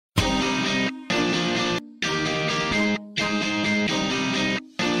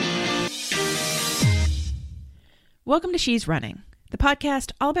Welcome to She's Running, the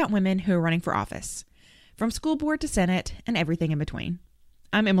podcast all about women who are running for office, from school board to Senate and everything in between.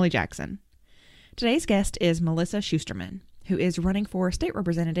 I'm Emily Jackson. Today's guest is Melissa Schusterman, who is running for state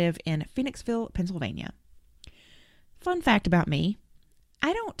representative in Phoenixville, Pennsylvania. Fun fact about me,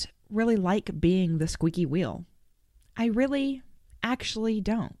 I don't really like being the squeaky wheel. I really, actually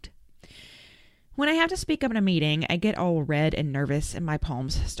don't. When I have to speak up in a meeting, I get all red and nervous and my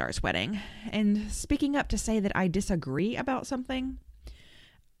palms start sweating. And speaking up to say that I disagree about something,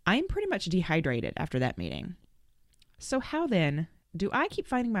 I'm pretty much dehydrated after that meeting. So how then do I keep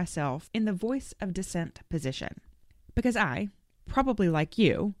finding myself in the voice of dissent position? Because I, probably like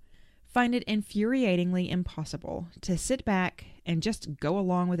you, find it infuriatingly impossible to sit back and just go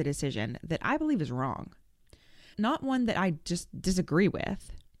along with a decision that I believe is wrong. Not one that I just disagree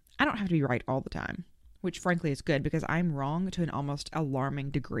with. I don't have to be right all the time, which frankly is good because I'm wrong to an almost alarming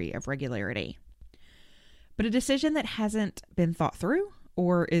degree of regularity. But a decision that hasn't been thought through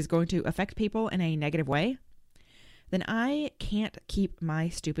or is going to affect people in a negative way, then I can't keep my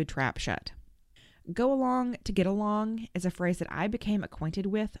stupid trap shut. Go along to get along is a phrase that I became acquainted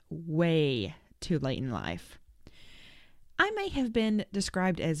with way too late in life. I may have been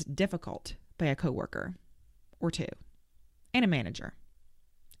described as difficult by a coworker or two, and a manager.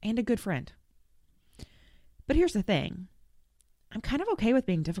 And a good friend. But here's the thing. I'm kind of okay with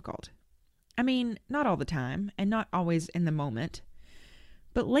being difficult. I mean, not all the time and not always in the moment.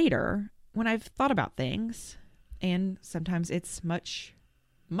 But later, when I've thought about things, and sometimes it's much,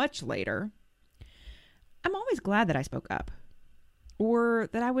 much later, I'm always glad that I spoke up. Or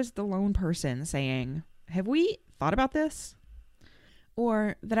that I was the lone person saying, have we thought about this?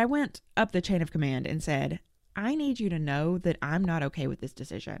 Or that I went up the chain of command and said, I need you to know that I'm not okay with this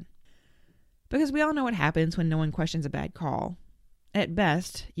decision. Because we all know what happens when no one questions a bad call. At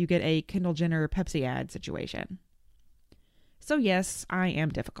best, you get a Kendall Jenner Pepsi ad situation. So yes, I am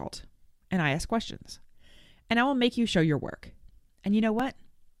difficult. And I ask questions. And I will make you show your work. And you know what?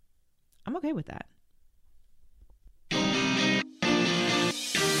 I'm okay with that.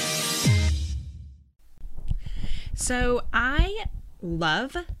 So I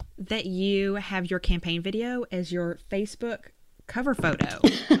love that you have your campaign video as your Facebook cover photo.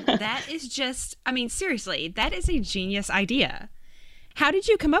 That is just, I mean, seriously, that is a genius idea. How did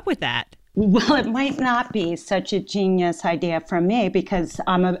you come up with that? Well, it might not be such a genius idea from me because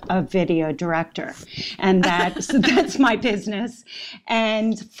I'm a video director and that's my business.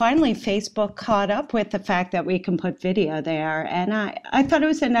 And finally, Facebook caught up with the fact that we can put video there. And I thought it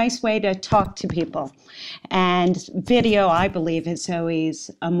was a nice way to talk to people. And video, I believe, is always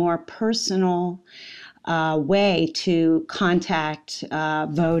a more personal way to contact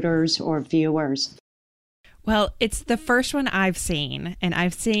voters or viewers. Well, it's the first one I've seen, and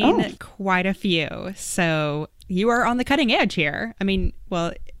I've seen quite a few. So you are on the cutting edge here. I mean,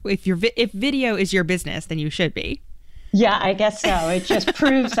 well, if video is your business, then you should be. Yeah, I guess so. It just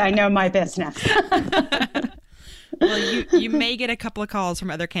proves I know my business. Well, you may get a couple of calls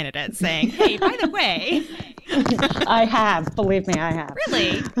from other candidates saying, hey, by the way. I have. Believe me, I have.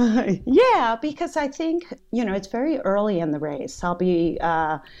 Really? Yeah, because I think, it's very early in the race. I'll be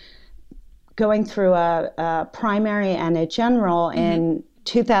going through a primary and a general in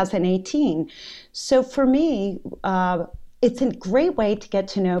 2018. So for me, it's a great way to get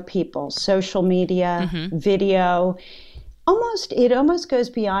to know people. Social media, video, it almost goes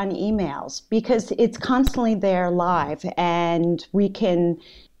beyond emails because it's constantly there live and we can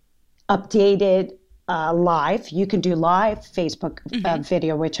update it live. You can do live Facebook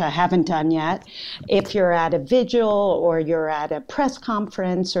video, which I haven't done yet. If you're at a vigil or you're at a press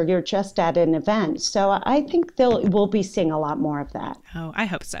conference or you're just at an event. So I think we'll be seeing a lot more of that. Oh, I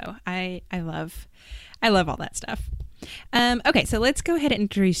hope so. I love all that stuff. Okay, so let's go ahead and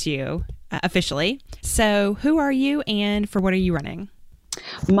introduce you officially. So who are you and for what are you running?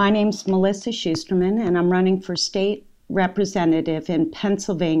 My name's Melissa Schusterman and I'm running for state representative in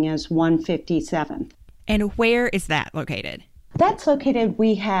Pennsylvania's 157th. And where is that located? That's located,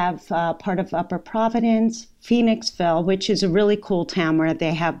 we have part of Upper Providence, Phoenixville, which is a really cool town where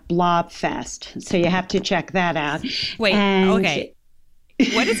they have Blob Fest. So you have to check that out. Wait, okay.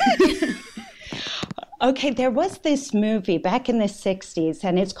 What is it? Okay, there was this movie back in the 60s,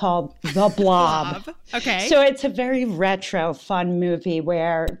 and it's called The Blob. Okay. So it's a very retro, fun movie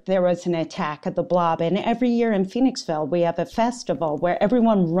where there was an attack of the Blob. And every year in Phoenixville, we have a festival where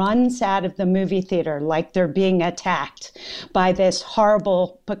everyone runs out of the movie theater like they're being attacked by this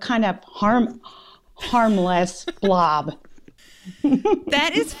horrible but kind of harmless blob.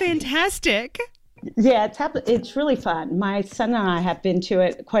 That is fantastic. Yeah, it's really fun. My son and I have been to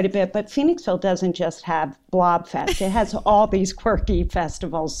it quite a bit, but Phoenixville doesn't just have Blobfest. It has all these quirky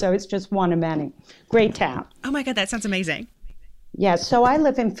festivals, so it's just one of many. Great town. Oh my God, that sounds amazing. Yeah, so I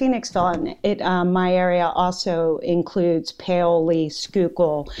live in Phoenixville, and my area also includes Paoli,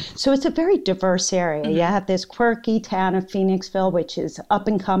 Schuylkill. So it's a very diverse area. You have this quirky town of Phoenixville, which is up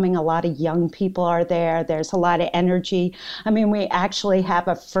and coming. A lot of young people are there. There's a lot of energy. I mean, we actually have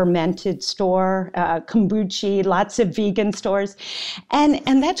a fermented store, kombucha, lots of vegan stores.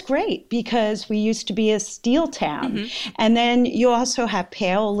 And that's great because we used to be a steel town. And then you also have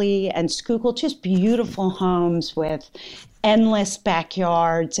Paoli and Schuylkill, just beautiful homes with endless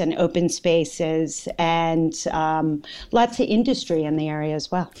backyards and open spaces and lots of industry in the area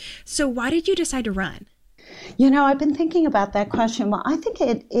as well. So why did you decide to run? I've been thinking about that question. Well, I think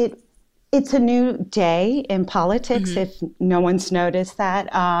it's a new day in politics, if no one's noticed that.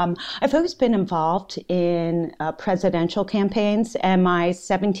 I've always been involved in presidential campaigns, and my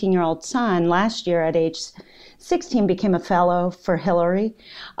 17-year-old son last year at age 16 became a fellow for Hillary.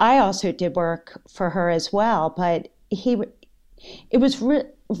 I also did work for her as well, but it was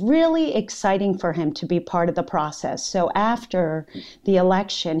really exciting for him to be part of the process. So after the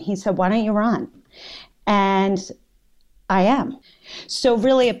election, he said, "Why don't you run?" And I am. So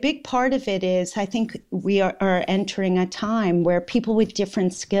really a big part of it is I think we are entering a time where people with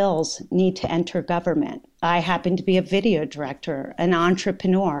different skills need to enter government. I happen to be a video director, an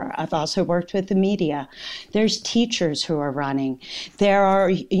entrepreneur. I've also worked with the media. There's teachers who are running. There are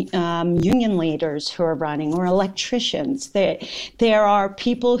union leaders who are running, or electricians. There are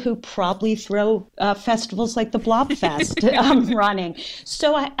people who probably throw festivals like the Blobfest running.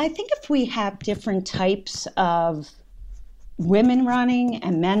 So I think if we have different types of women running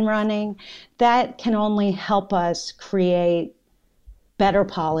and men running, that can only help us create better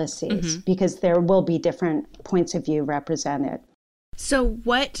policies because there will be different points of view represented. So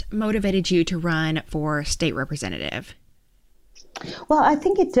what motivated you to run for state representative? Well, I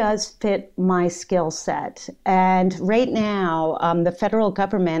think it does fit my skill set. And right now, the federal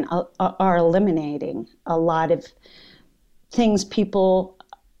government are eliminating a lot of things people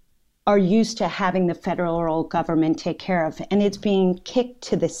are used to having the federal government take care of, and it's being kicked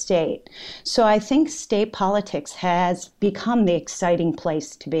to the state. So I think state politics has become the exciting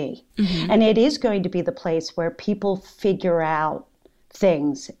place to be. And it is going to be the place where people figure out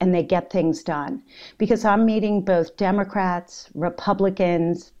things and they get things done. Because I'm meeting both Democrats,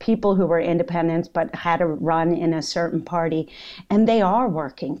 Republicans, people who were independents but had to run in a certain party, and they are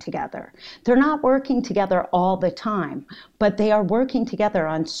working together. They're not working together all the time, but they are working together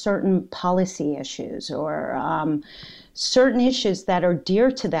on certain policy issues or certain issues that are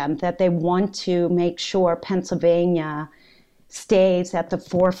dear to them that they want to make sure Pennsylvania stays at the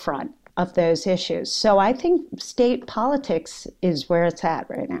forefront of those issues. So I think state politics is where it's at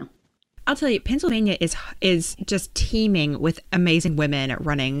right now. I'll tell you, Pennsylvania is just teeming with amazing women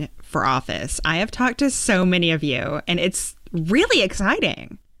running for office. I have talked to so many of you, and it's really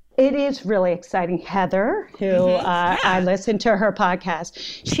exciting. It is really exciting. Heather, who I listen to her podcast,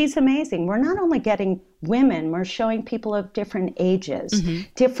 she's amazing. We're not only getting women, we're showing people of different ages,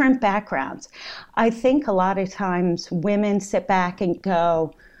 different backgrounds. I think a lot of times women sit back and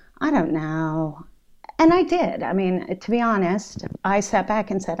go, I don't know. And I did. I mean, to be honest, I sat back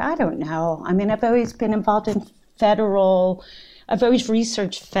and said, I don't know. I mean, I've always been involved in I've always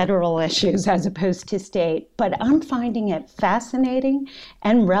researched federal issues as opposed to state, but I'm finding it fascinating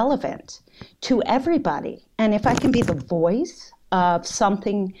and relevant to everybody. And if I can be the voice of some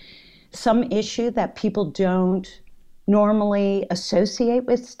issue that people don't normally associate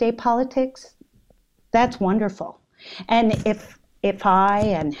with state politics, that's wonderful. And if I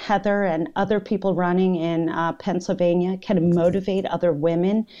and Heather and other people running in Pennsylvania can motivate other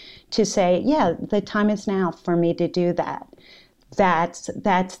women to say, yeah, the time is now for me to do that. That's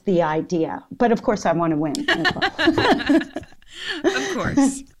the idea. But of course, I want to win as well. Of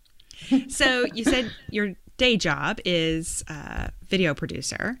course. So you said your day job is video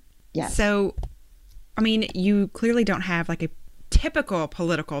producer. Yes. So, I mean, you clearly don't have like a typical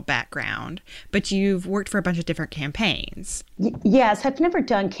political background, but you've worked for a bunch of different campaigns. Yes, I've never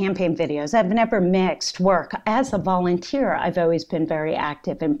done campaign videos. I've never mixed work. As a volunteer, I've always been very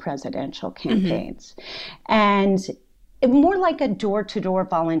active in presidential campaigns. And more like a door-to-door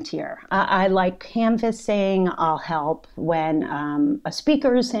volunteer. I like canvassing. I'll help when a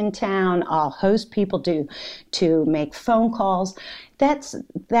speaker is in town. I'll host people to make phone calls. That's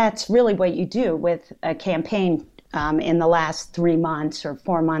really what you do with a campaign in the last 3 months or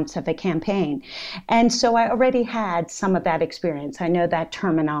 4 months of a campaign. And so I already had some of that experience. I know that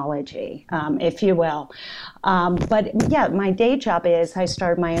terminology, if you will. But yeah, my day job is I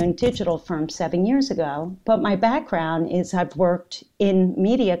started my own digital firm 7 years ago. But my background is I've worked in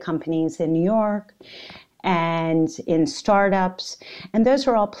media companies in New York and in startups. And those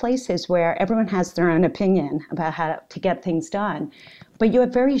are all places where everyone has their own opinion about how to get things done. But you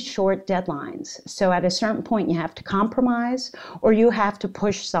have very short deadlines. So at a certain point, you have to compromise or you have to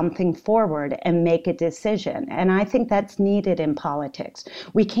push something forward and make a decision. And I think that's needed in politics.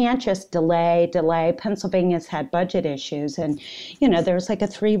 We can't just delay. Pennsylvania's had budget issues and, there's like a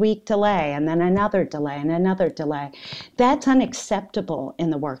 3-week delay and then another delay and another delay. That's unacceptable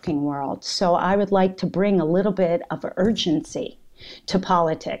in the working world. So I would like to bring a little bit of urgency to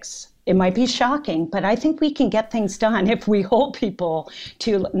politics. It might be shocking, but I think we can get things done if we hold people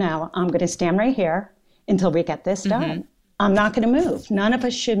to, now I'm going to stand right here until we get this done. Mm-hmm. I'm not going to move. None of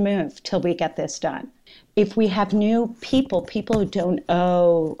us should move till we get this done. If we have new people who don't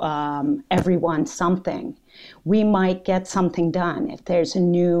owe everyone something, we might get something done. If there's a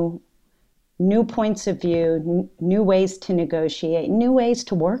new points of view, new ways to negotiate, new ways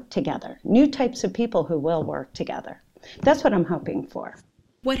to work together, new types of people who will work together. That's what I'm hoping for.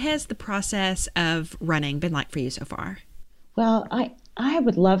 What has the process of running been like for you so far? Well, I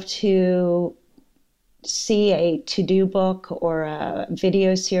would love to see a to-do book or a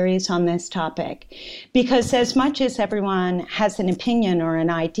video series on this topic, because as much as everyone has an opinion or an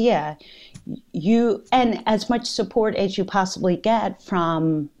idea, and as much support as you possibly get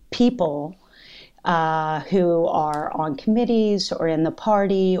from people who are on committees or in the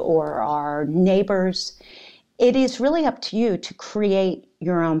party or are neighbors, it is really up to you to create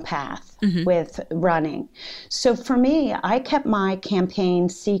your own path with running. So for me, I kept my campaign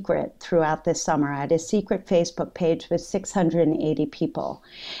secret throughout this summer. I had a secret Facebook page with 680 people.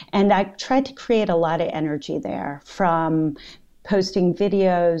 And I tried to create a lot of energy there, from posting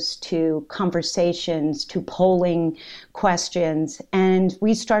videos to conversations to polling questions. And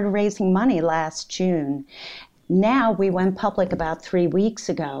we started raising money last June. Now we went public about 3 weeks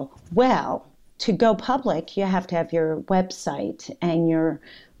ago. Well, to go public, you have to have your website and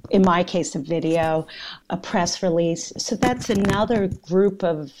in my case, a video, a press release. So that's another group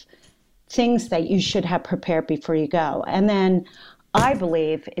of things that you should have prepared before you go. And then I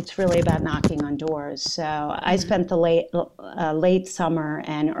believe it's really about knocking on doors. So I spent the late summer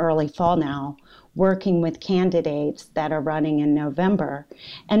and early fall now working with candidates that are running in November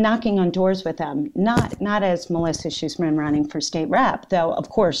and knocking on doors with them. Not as Melissa Schusterman running for state rep, though, of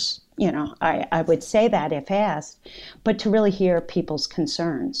course, I would say that if asked, but to really hear people's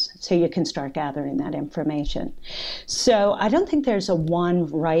concerns so you can start gathering that information. So I don't think there's a one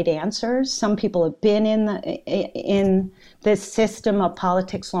right answer. Some people have been in this system of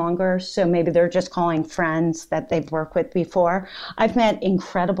politics longer, so maybe they're just calling friends that they've worked with before. I've met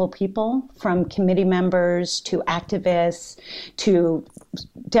incredible people, from committee members to activists to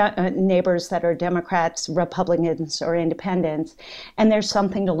neighbors that are Democrats, Republicans, or independents, and there's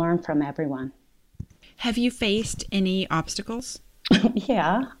something to learn from everyone. Have you faced any obstacles?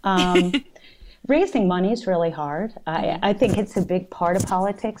 Yeah. Raising money is really hard. I think it's a big part of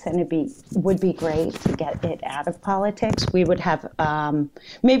politics, and would be great to get it out of politics. We would have,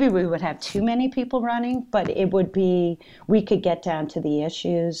 maybe we would have too many people running, but we could get down to the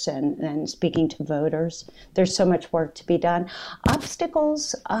issues and speaking to voters. There's so much work to be done.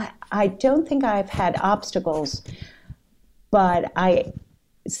 Obstacles, I don't think I've had obstacles, but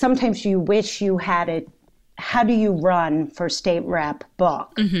sometimes you wish you had it. How do you run for state rep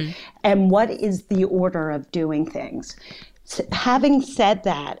book? And what is the order of doing things? Having said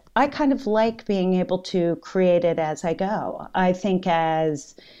that, I kind of like being able to create it as I go. I think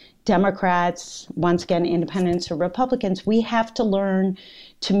as Democrats, once again, independents or Republicans, we have to learn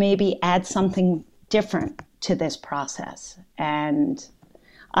to maybe add something different to this process. And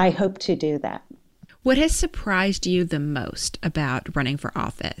I hope to do that. What has surprised you the most about running for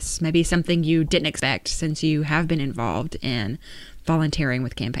office? Maybe something you didn't expect, since you have been involved in volunteering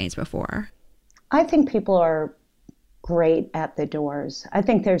with campaigns before. I think people are great at the doors. I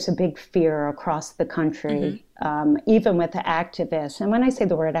think there's a big fear across the country, even with the activists. And when I say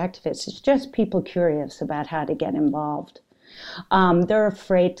the word activists, it's just people curious about how to get involved. They're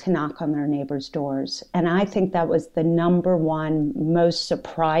afraid to knock on their neighbors' doors. And I think that was the number one most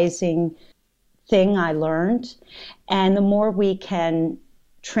surprising thing I learned. And the more we can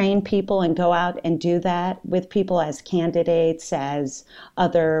train people and go out and do that with people as candidates, as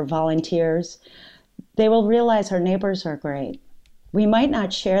other volunteers, they will realize our neighbors are great. We might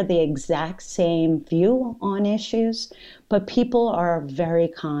not share the exact same view on issues, but people are very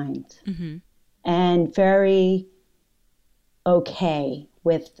kind and very okay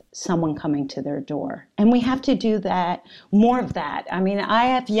with someone coming to their door. And we have to do that, more of that. I mean, I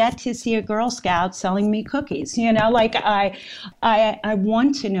have yet to see a Girl Scout selling me cookies. Like I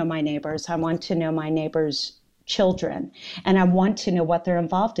want to know my neighbors. I want to know my neighbors' children, and I want to know what they're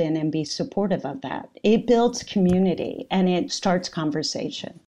involved in and be supportive of that. It builds community and it starts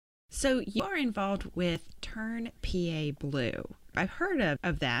conversation. So you are involved with Turn PA Blue. I've heard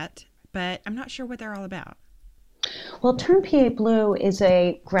of that, but I'm not sure what they're all about. Well, Turn PA Blue is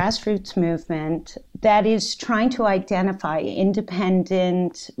a grassroots movement that is trying to identify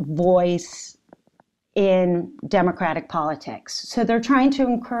independent voice in democratic politics. So they're trying to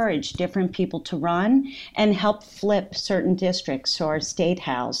encourage different people to run and help flip certain districts so our state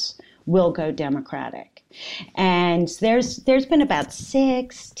house will go Democratic. And there's been about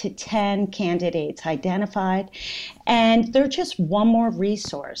 6 to 10 candidates identified, and they're just one more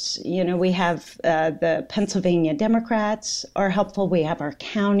resource. We have the Pennsylvania Democrats are helpful. We have our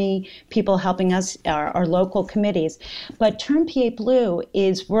county people helping us, our local committees. But Turn PA Blue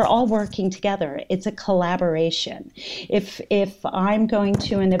we're all working together. It's a collaboration. If I'm going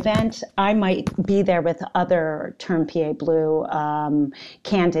to an event, I might be there with other Turn PA Blue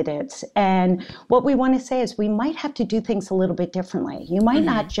candidates. And what we want to say is we might have to do things a little bit differently. You might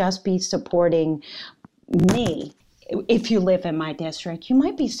not just be supporting me. If you live in my district, you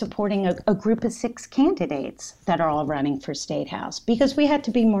might be supporting a group of 6 candidates that are all running for State House, because we had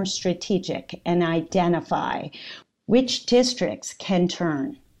to be more strategic and identify which districts can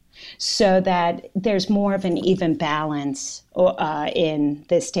turn so that there's more of an even balance in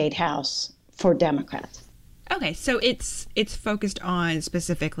the State House for Democrats. Okay, so it's focused on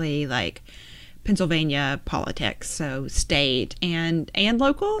specifically like Pennsylvania politics, so state and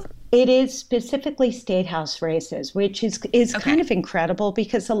local? It is specifically state house races, which is okay. Kind of incredible,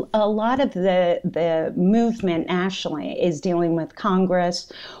 because a lot of the movement nationally is dealing with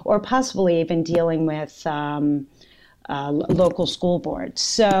Congress, or possibly even dealing with local school boards.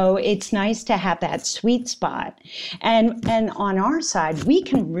 So it's nice to have that sweet spot. And on our side, we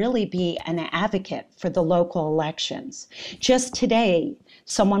can really be an advocate for the local elections. Just today,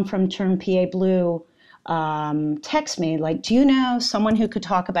 someone from Turn PA Blue text me, like, do you know someone who could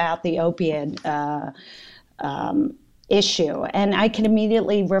talk about the opiate issue? And I can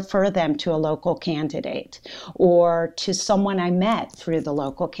immediately refer them to a local candidate or to someone I met through the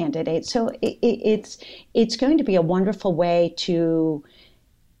local candidate. So it's going to be a wonderful way to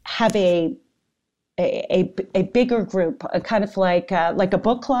have a bigger group, kind of like a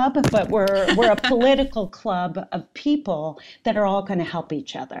book club, but we're a political club of people that are all going to help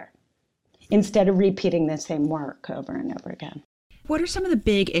each other instead of repeating the same work over and over again. What are some of the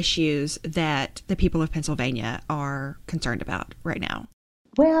big issues that the people of Pennsylvania are concerned about right now?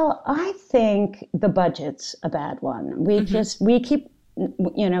 Well, I think the budget's a bad one. We keep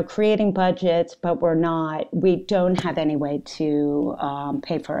creating budgets, but we don't have any way to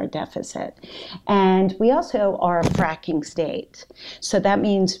pay for our deficit. And we also are a fracking state. So that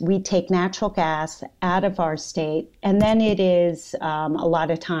means we take natural gas out of our state, and then it is a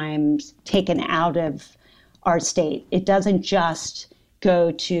lot of times taken out of our state. It doesn't just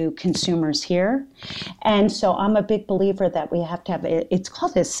go to consumers here. And so I'm a big believer that we have to have it's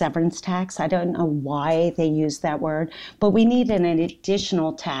called a severance tax. I don't know why they use that word, but we need an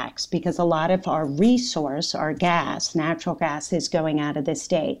additional tax because a lot of our resource, our gas, natural gas, is going out of the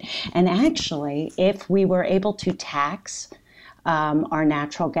state. And actually, if we were able to tax our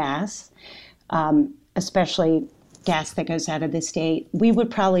natural gas, especially gas that goes out of the state, we would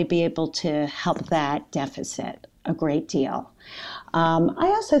probably be able to help that deficit a great deal. I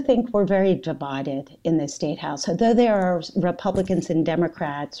also think we're very divided in the State House. Although there are Republicans and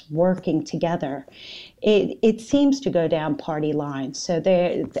Democrats working together, it seems to go down party lines. So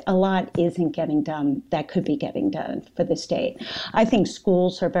a lot isn't getting done that could be getting done for the state. I think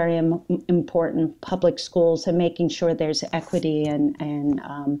schools are very important, public schools, and making sure there's equity and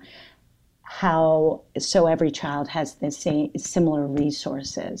so every child has the same similar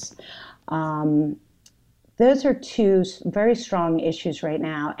resources. Those are two very strong issues right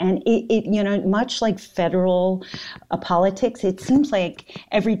now. And it much like federal politics, it seems like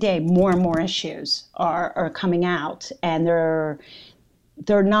every day more and more issues are coming out, and they're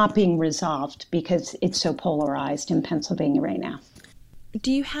not being resolved because it's so polarized in Pennsylvania right now.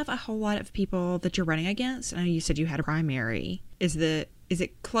 Do you have a whole lot of people that you're running against? I know you said you had a primary. Is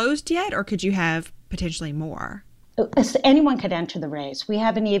it closed yet, or could you have potentially more? Anyone could enter the race. We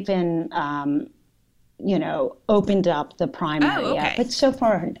haven't even opened up the primary Oh, okay. yet. But so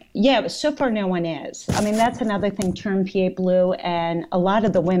far no one is. I mean, that's another thing, Turn PA Blue, and a lot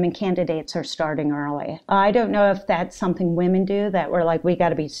of the women candidates are starting early. I don't know if that's something women do, that we're like, we got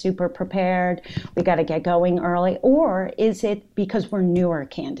to be super prepared, we got to get going early, or is it because we're newer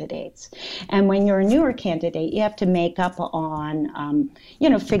candidates? And when you're a newer candidate, you have to make up on,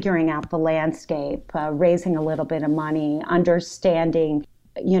 figuring out the landscape, raising a little bit of money, understanding,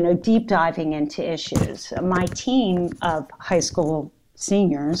 deep diving into issues. My team of high school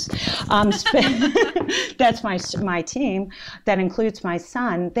seniors, that's my team, that includes my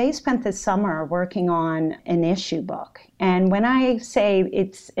son, they spent the summer working on an issue book. And when I say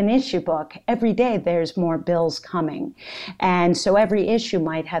it's an issue book, every day there's more bills coming. And so every issue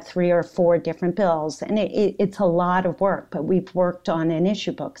might have 3 or 4 different bills. And it's a lot of work, but we've worked on an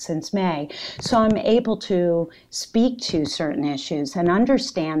issue book since May. So I'm able to speak to certain issues and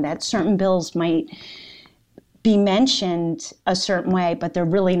understand that certain bills might be mentioned a certain way, but they're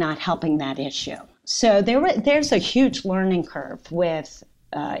really not helping that issue. So there's a huge learning curve with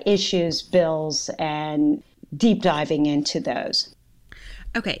issues, bills, and deep diving into those.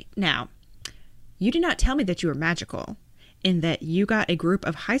 Okay, now, you did not tell me that you were magical in that you got a group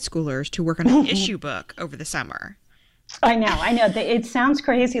of high schoolers to work on an issue book over the summer. I know. It sounds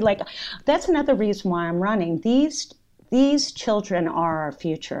crazy. Like, that's another reason why I'm running. These children are our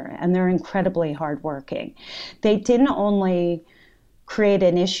future, and they're incredibly hardworking. They didn't only create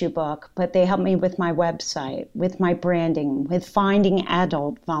an issue book, but they helped me with my website, with my branding, with finding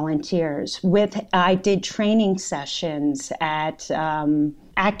adult volunteers. I did training sessions at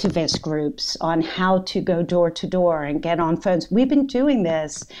activist groups on how to go door to door and get on phones. We've been doing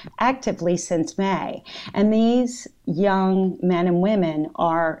this actively since May, and these young men and women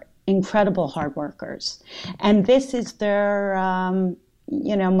are incredible hard workers. And this is their,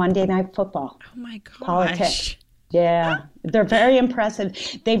 Monday Night Football. Oh my gosh. Politics. Yeah, they're very impressive.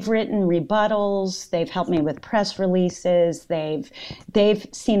 They've written rebuttals. They've helped me with press releases. They've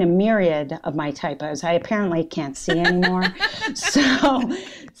seen a myriad of my typos. I apparently can't see anymore.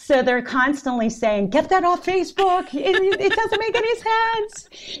 So they're constantly saying, get that off Facebook. It doesn't make any sense.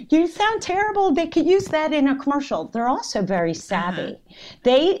 You sound terrible. They could use that in a commercial. They're also very savvy.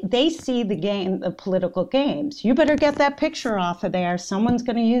 They see the political games. You better get that picture off of there. Someone's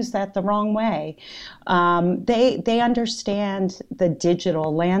going to use that the wrong way. They understand the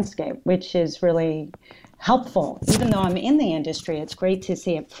digital landscape, which is really helpful. Even though I'm in the industry, it's great to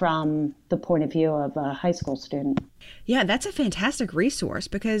see it from the point of view of a high school student. Yeah, that's a fantastic resource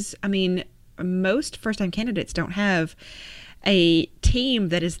because, I mean, most first-time candidates don't have a team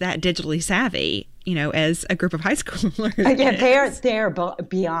that is that digitally savvy, as a group of high schoolers. Yeah, they're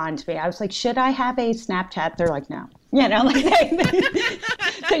beyond me. I was like, should I have a Snapchat? They're like, no.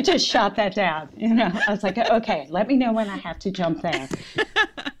 They just shot that down. I was like, okay, let me know when I have to jump there.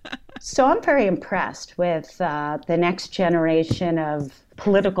 So I'm very impressed with the next generation of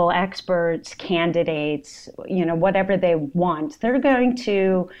political experts, candidates, whatever they want. They're going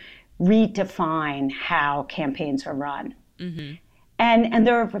to redefine how campaigns are run. Mm-hmm. And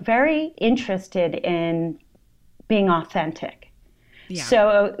they're very interested in being authentic. Yeah.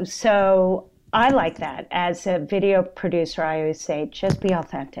 So I like that. As a video producer, I always say, just be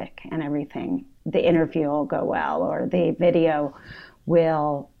authentic and everything. The interview will go well, or the video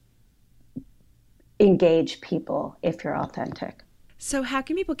will engage people if you're authentic. So how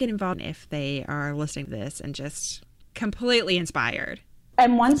can people get involved if they are listening to this and just completely inspired?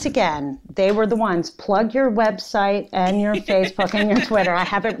 And once again, they were the ones. Plug your website and your Facebook and your Twitter. I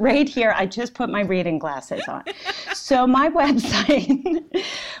have it right here. I just put my reading glasses on. So my website's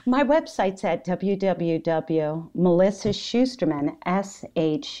at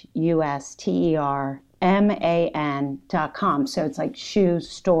www.melissaschusterman, SHUSTERMAN.com. So it's like shoe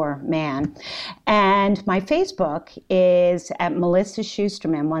store man. And my Facebook is at Melissa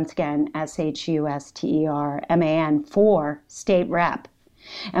Schusterman, once again, SHUSTERMAN, for state rep.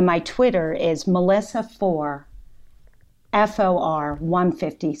 And my Twitter is Melissa4, FOR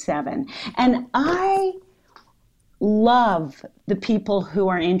 157. And I love the people who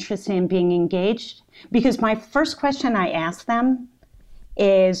are interested in being engaged, because my first question I ask them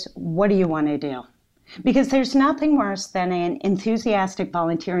is, what do you want to do? Because there's nothing worse than an enthusiastic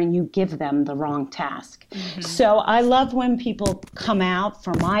volunteer and you give them the wrong task. Mm-hmm. So I love when people come out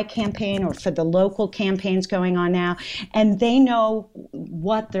for my campaign or for the local campaigns going on now, and they know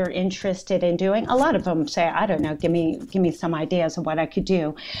what they're interested in doing. A lot of them say, I don't know, give me some ideas of what I could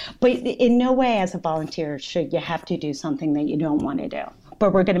do. But in no way as a volunteer should you have to do something that you don't want to do.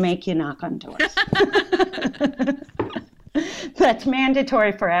 But we're going to make you knock on doors. That's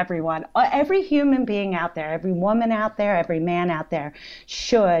mandatory for everyone. Every human being out there, every woman out there, every man out there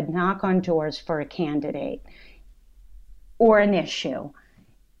should knock on doors for a candidate or an issue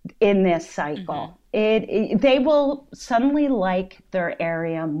in this cycle. They will suddenly like their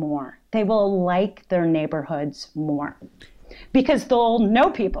area more. They will like their neighborhoods more because they'll know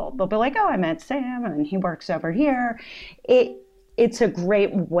people. They'll be like, oh, I met Sam and he works over here. It's a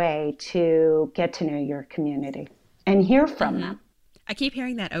great way to get to know your community and hear from them. I keep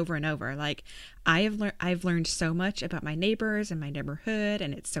hearing that over and over. Like, I've learned so much about my neighbors and my neighborhood,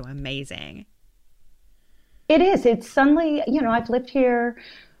 and it's so amazing. It is. It's suddenly, I've lived here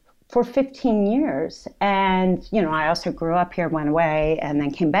for 15 years. And, I also grew up here, went away, and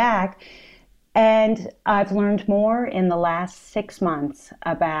then came back. And I've learned more in the last 6 months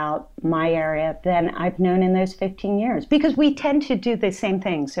about my area than I've known in those 15 years, because we tend to do the same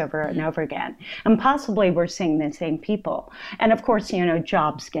things over and over again. And possibly we're seeing the same people. And of course,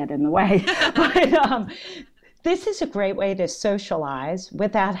 jobs get in the way. But this is a great way to socialize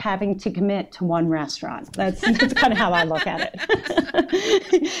without having to commit to one restaurant. That's kind of how I look at it.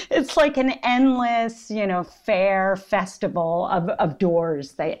 It's like an endless, fair festival of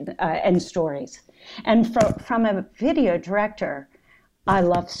doors and stories. And from a video director, I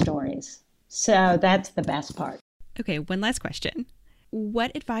love stories. So that's the best part. Okay, one last question.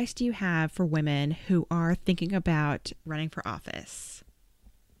 What advice do you have for women who are thinking about running for office?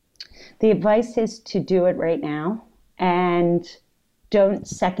 The advice is to do it right now and don't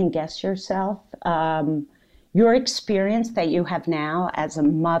second guess yourself. Your experience that you have now as a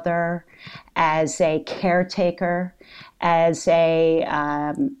mother, as a caretaker, as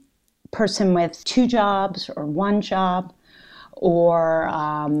a person with 2 jobs or 1 job, or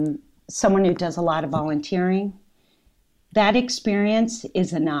someone who does a lot of volunteering, that experience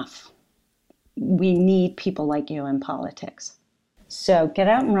is enough. We need people like you in politics. So get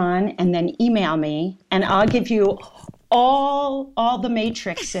out and run, and then email me, and I'll give you all the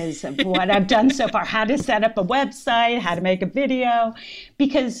matrices of what I've done so far, how to set up a website, how to make a video,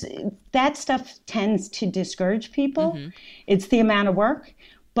 because that stuff tends to discourage people. It's the amount of work,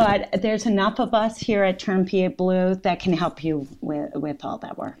 but there's enough of us here at Turn PA Blue that can help you with all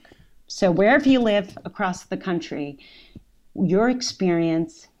that work. So wherever you live across the country, your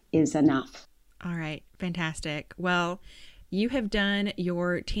experience is enough. All right, fantastic. Well, you have done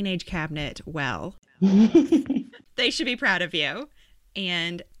your teenage cabinet well. They should be proud of you.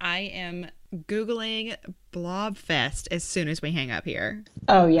 And I am Googling Blobfest as soon as we hang up here.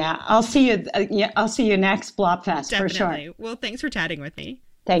 Oh, yeah. I'll see you. I'll see you next Blobfest. Definitely. For sure. Well, thanks for chatting with me.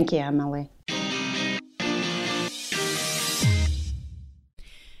 Thank you, Emily.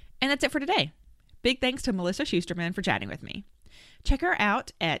 And that's it for today. Big thanks to Melissa Schusterman for chatting with me. Check her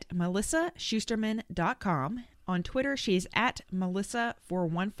out at melissaschusterman.com. On Twitter, she's at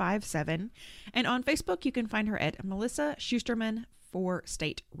Melissa4157. And on Facebook, you can find her at Melissa Schusterman for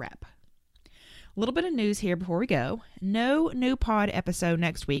State Rep. A little bit of news here before we go. No new pod episode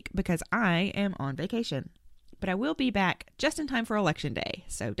next week because I am on vacation. But I will be back just in time for Election Day,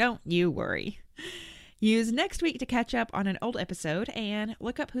 so don't you worry. Use next week to catch up on an old episode and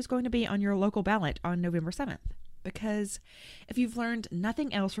look up who's going to be on your local ballot on November 7th. Because if you've learned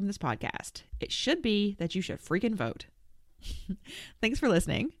nothing else from this podcast, it should be that you should freaking vote. Thanks for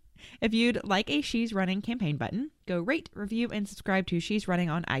listening. If you'd like a She's Running campaign button, go rate, review, and subscribe to She's Running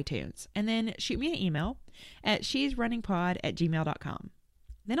on iTunes. And then shoot me an email at shesrunningpod@gmail.com.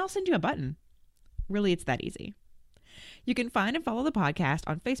 Then I'll send you a button. Really, it's that easy. You can find and follow the podcast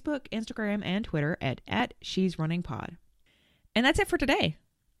on Facebook, Instagram, and Twitter at She's Running Pod. And that's it for today.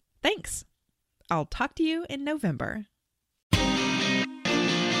 Thanks. I'll talk to you in November.